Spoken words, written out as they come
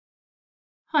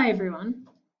Hi everyone.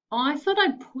 I thought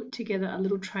I'd put together a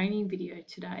little training video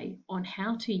today on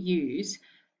how to use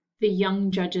the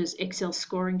Young Judges Excel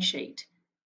scoring sheet.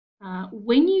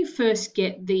 When you first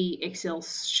get the Excel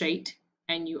sheet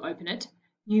and you open it,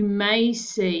 you may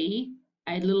see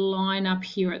a little line up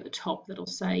here at the top that'll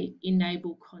say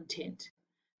Enable Content.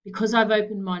 Because I've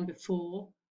opened mine before,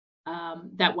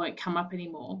 that won't come up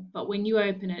anymore. But when you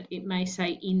open it, it may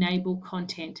say Enable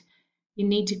Content. You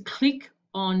need to click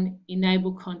on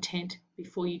Enable Content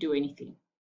before you do anything.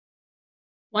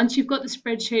 Once you've got the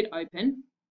spreadsheet open,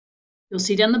 you'll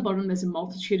see down the bottom there's a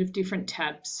multitude of different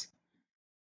tabs.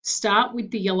 Start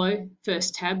with the yellow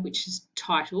first tab, which is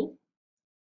Title,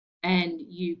 and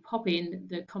you pop in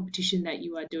the competition that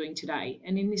you are doing today.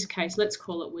 And in this case, let's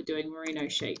call it we're doing merino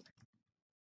sheep.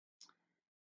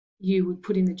 You would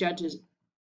put in the judge's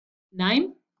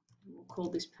name. We'll call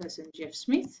this person Jeff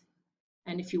Smith.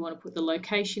 And if you want to put the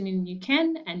location in, you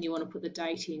can, and you want to put the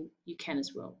date in, you can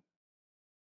as well.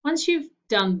 Once you've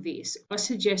done this, I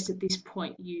suggest at this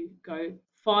point you go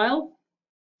File,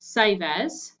 Save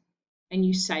As, and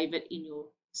you save it in your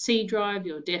C drive,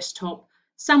 your desktop,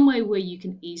 somewhere where you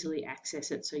can easily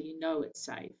access it so you know it's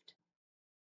saved.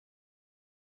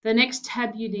 The next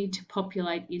tab you need to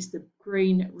populate is the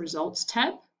green Results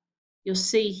tab. You'll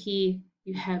see here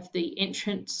you have the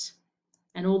entrance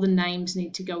and all the names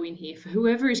need to go in here for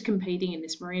whoever is competing in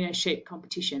this merino sheep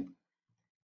competition.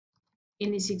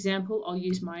 In this example, I'll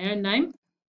use my own name.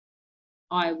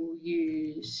 I will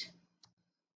use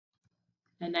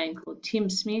a name called Tim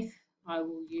Smith. I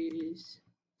will use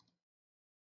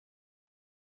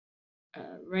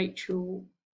Rachel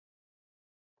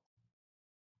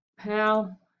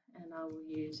Powell, and I will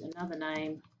use another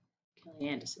name, Kelly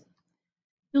Anderson.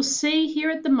 You'll see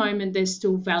here at the moment there's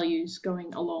still values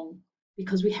going along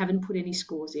because we haven't put any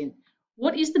scores in.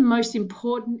 What is the most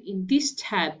important in this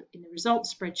tab in the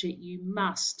results spreadsheet? You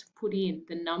must put in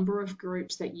the number of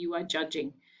groups that you are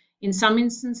judging. In some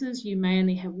instances, you may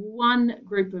only have one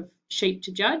group of sheep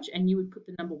to judge and you would put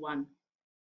the number 1.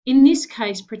 In this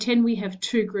case, pretend we have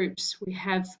 2 groups. We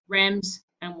have rams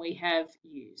and we have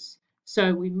ewes.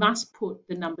 So we must put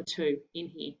the number 2 in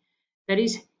here. That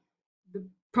is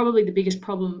probably the biggest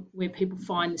problem where people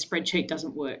find the spreadsheet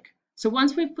doesn't work. So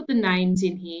once we've put the names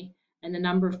in here and the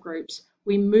number of groups,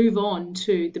 we move on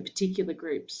to the particular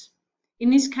groups.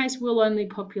 In this case, we'll only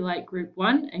populate group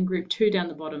 1 and group 2 down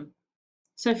the bottom.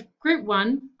 So for group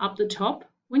 1 up the top,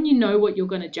 when you know what you're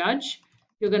going to judge,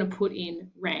 you're going to put in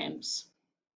rams.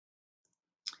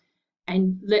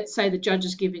 And let's say the judge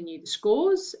has given you the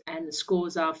scores, and the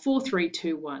scores are 4, 3,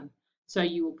 2, 1. So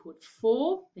you will put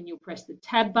 4, then you'll press the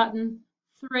tab button,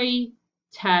 3,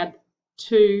 tab,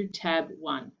 2, tab,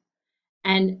 1.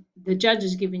 And the judge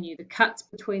has given you the cuts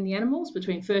between the animals,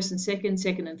 between first and second,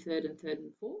 second and third, and third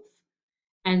and fourth.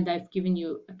 And they've given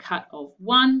you a cut of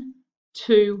 1,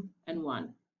 2, and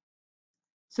 1.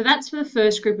 So that's for the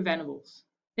first group of animals.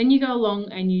 Then you go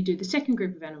along and you do the second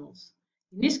group of animals.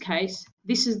 In this case,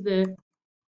 this is the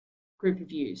group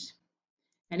of ewes.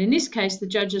 And in this case, the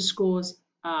judge's scores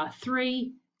are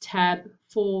 3, tab,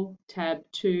 4, tab,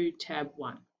 2, tab,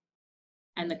 1.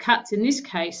 And the cuts in this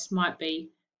case might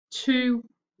be 2,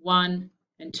 1,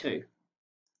 and 2.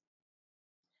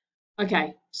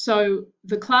 Okay, so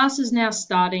the class is now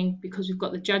starting because we've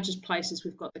got the judges' places,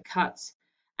 we've got the cuts,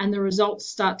 and the results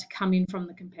start to come in from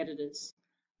the competitors.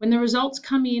 When the results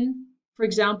come in, for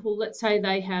example, let's say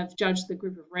they have judged the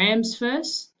group of rams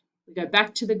first, we go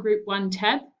back to the group 1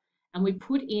 tab and we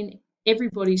put in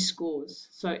everybody's scores.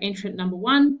 So entrant number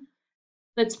 1,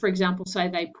 let's for example say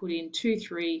they put in 2,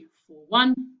 3, 4, 1,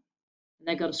 and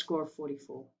they got a score of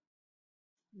 44.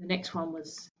 The next one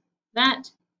was that,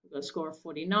 we got a score of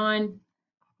 49.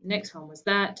 The next one was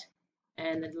that,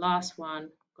 and the last one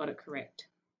got it correct.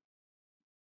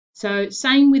 So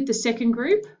same with the second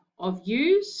group of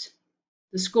ewes,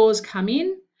 the scores come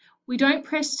in. We don't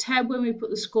press tab when we put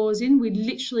the scores in, we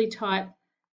literally type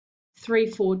 3,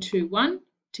 4, 2, 1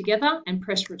 together and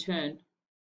press return.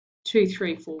 2,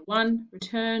 3, 4, 1,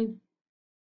 return.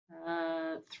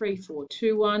 3, 4,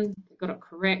 2, 1, they got it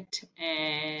correct,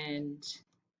 and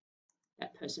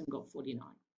that person got 49.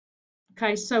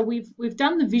 Okay, so we've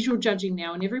done the visual judging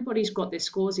now and everybody's got their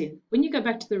scores in. When you go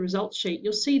back to the results sheet,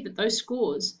 you'll see that those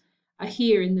scores are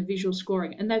here in the visual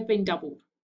scoring and they've been doubled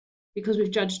because we've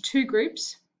judged 2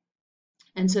 groups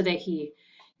and so they're here.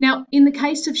 Now, in the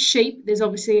case of sheep, there's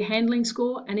obviously a handling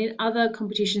score, and in other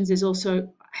competitions, there's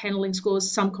also handling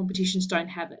scores. Some competitions don't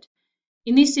have it.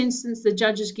 In this instance, the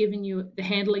judge has given you the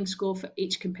handling score for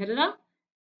each competitor,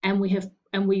 and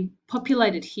we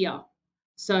populated here.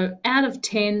 So out of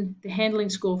 10, the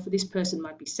handling score for this person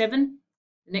might be 7.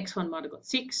 The next one might have got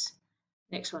 6,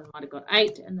 next one might have got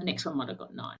 8, and the next one might have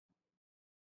got 9.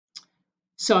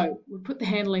 So we put the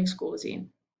handling scores in.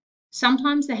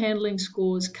 Sometimes the handling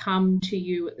scores come to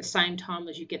you at the same time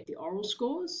as you get the oral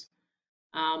scores.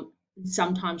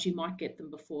 Sometimes you might get them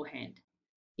beforehand.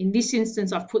 In this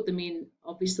instance, I've put them in,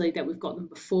 obviously, that we've got them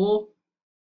before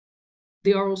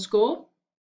the oral score.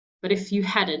 But if you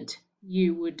hadn't,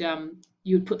 you would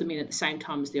put them in at the same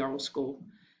time as the oral score.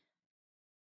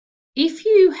 If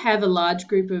you have a large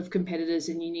group of competitors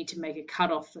and you need to make a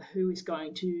cutoff for who is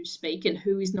going to speak and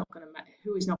who is not going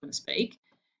to speak,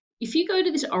 if you go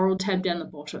to this oral tab down the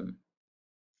bottom,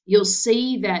 you'll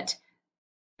see that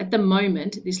at the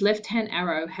moment, this left-hand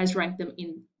arrow has ranked them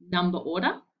in number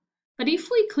order. But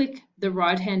if we click the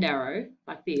right-hand arrow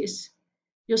like this,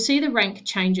 you'll see the rank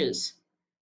changes.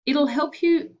 It'll help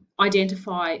you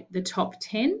identify the top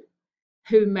 10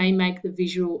 who may make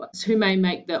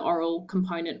the oral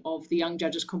component of the Young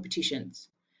Judges competitions.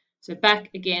 So back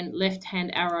again,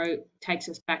 left-hand arrow takes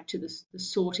us back to the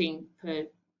sorting per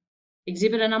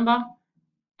exhibitor number,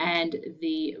 and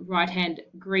the right-hand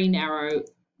green arrow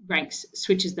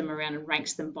switches them around and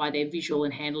ranks them by their visual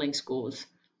and handling scores.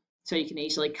 So you can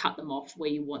easily cut them off where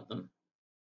you want them.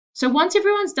 So once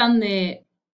everyone's done their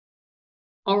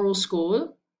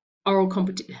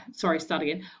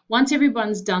once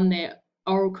everyone's done their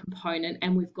oral component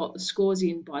and we've got the scores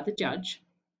in by the judge,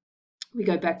 we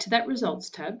go back to that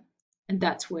results tab, and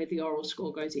that's where the oral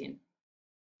score goes in.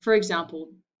 For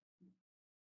example,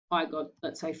 I got,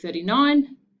 let's say,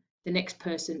 39. The next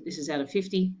person, this is out of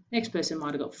 50, next person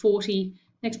might have got 40,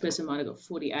 next person might have got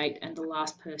 48, and the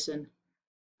last person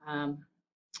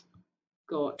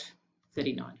got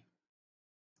 39.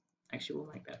 Actually,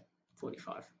 we'll make that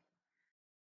 45.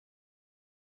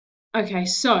 Okay,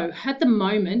 so at the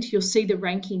moment, you'll see the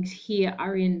rankings here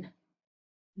are in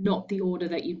not the order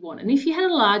that you'd want. And if you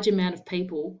had a large amount of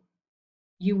people,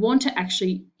 you want to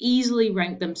actually easily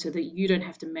rank them so that you don't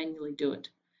have to manually do it.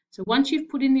 So once you've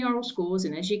put in the oral scores,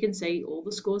 and as you can see, all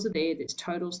the scores are there, there's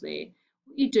totals there,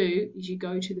 what you do is you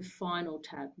go to the final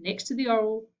tab. Next to the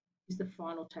oral is the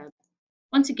final tab.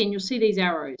 Once again, you'll see these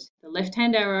arrows. The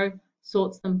left-hand arrow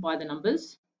sorts them by the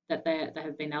numbers that they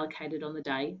have been allocated on the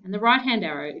day. And the right-hand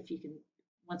arrow, if you can,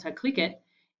 once I click it,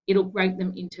 it'll rank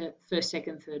them into first,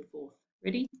 second, third, fourth.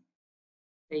 Ready?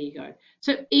 There you go.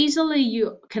 So easily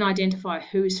you can identify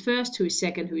who is first, who is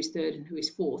second, who is third, and who is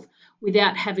fourth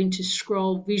without having to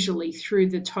scroll visually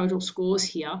through the total scores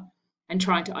here and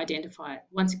trying to identify it.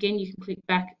 Once again, you can click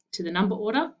back to the number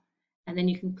order, and then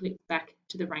you can click back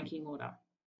to the ranking order.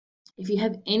 If you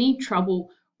have any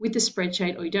trouble with the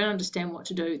spreadsheet or you don't understand what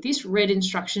to do, this red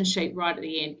instruction sheet right at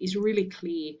the end is really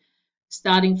clear,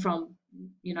 starting from,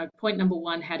 point number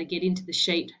 1, how to get into the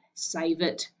sheet, save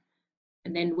it,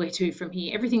 and then where to from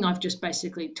here. Everything I've just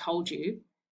basically told you,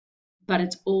 but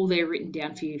it's all there written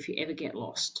down for you if you ever get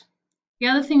lost. The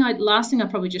last thing I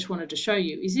probably just wanted to show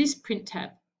you is this print tab.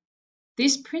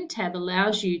 This print tab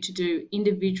allows you to do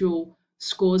individual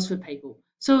scores for people.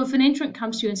 So if an entrant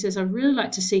comes to you and says, I'd really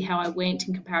like to see how I went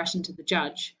in comparison to the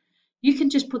judge, you can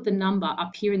just put the number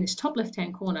up here in this top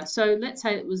left-hand corner. So let's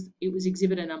say it was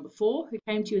exhibitor number 4 who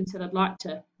came to you and said, I'd like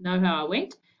to know how I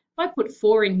went. If I put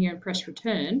 4 in here and press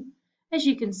return, as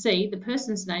you can see, the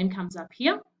person's name comes up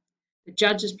here, the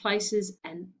judge's places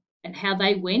and how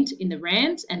they went in the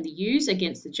RAMs and the U's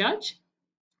against the judge,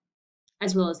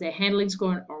 as well as their handling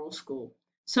score and oral score.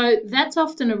 So that's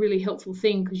often a really helpful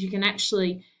thing because you can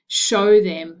actually show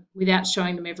them without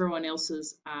showing them everyone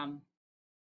else's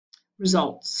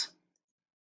results.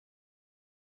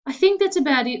 I think that's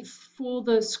about it for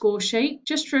the score sheet.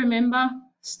 Just remember,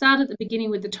 start at the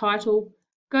beginning with the title,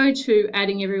 go to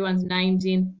adding everyone's names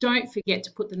in. Don't forget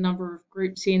to put the number of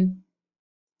groups in.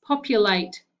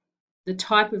 Populate the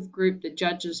type of group the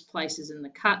judges places in the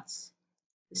cuts,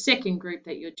 the second group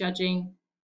that you're judging.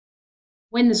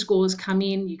 When the scores come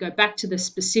in, you go back to the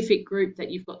specific group that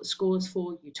you've got the scores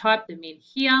for. You type them in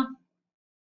here.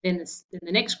 Then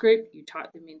the next group, you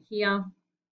type them in here.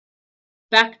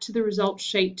 Back to the results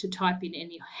sheet to type in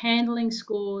any handling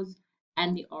scores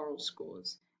and the oral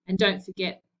scores. And don't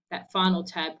forget that final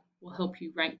tab will help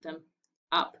you rank them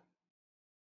up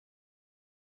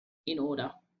in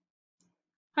order.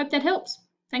 Hope that helps.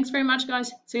 Thanks very much,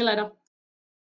 guys. See you later.